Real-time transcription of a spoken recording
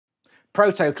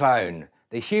Protoclone,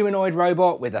 the humanoid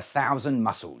robot with 1,000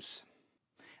 muscles.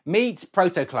 Meet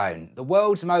Protoclone, the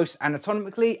world's most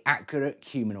anatomically accurate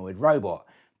humanoid robot,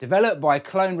 developed by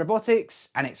Clone Robotics,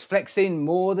 and it's flexing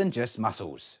more than just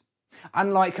muscles.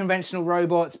 Unlike conventional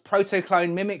robots,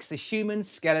 Protoclone mimics the human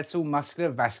skeletal,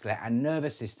 muscular, vascular and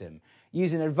nervous system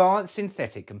using advanced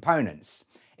synthetic components.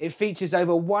 It features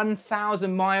over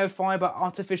 1,000 Myofiber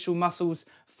artificial muscles,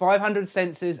 500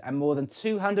 sensors and more than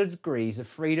 200 degrees of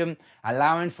freedom,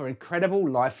 allowing for incredible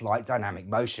lifelike dynamic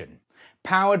motion.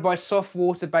 Powered by soft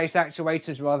water-based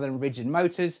actuators rather than rigid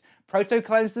motors,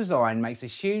 Protoclone's design makes a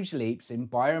huge leaps in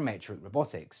biomimetic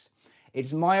robotics.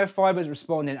 Its Myofibers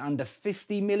respond in under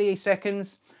 50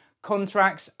 milliseconds,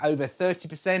 contracts over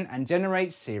 30% and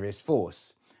generates serious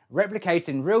force,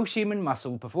 replicating real human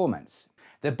muscle performance.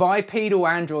 The bipedal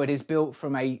android is built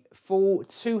from a full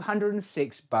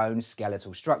 206 bone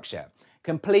skeletal structure,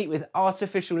 complete with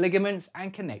artificial ligaments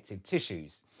and connective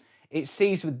tissues. It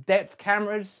sees with depth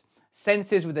cameras,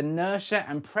 senses with inertia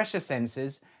and pressure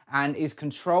sensors, and is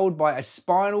controlled by a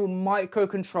spinal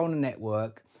microcontroller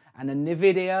network and a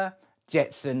NVIDIA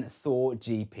Jetson Thor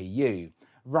GPU,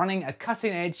 running a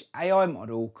cutting-edge AI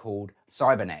model called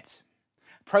Cybernet.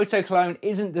 Protoclone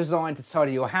isn't designed to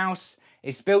tidy your house,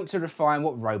 it's built to refine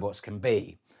what robots can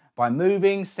be, by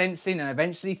moving, sensing and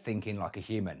eventually thinking like a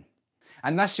human.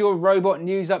 And that's your robot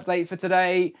news update for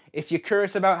today. If you're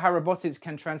curious about how robotics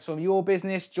can transform your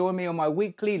business, join me on my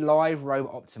weekly live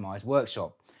Robot Optimise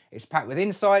workshop. It's packed with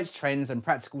insights, trends and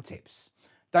practical tips.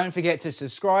 Don't forget to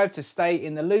subscribe to stay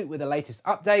in the loop with the latest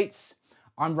updates.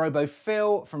 I'm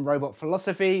RoboPhil from Robot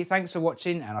Philosophy. Thanks for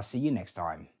watching and I'll see you next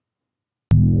time.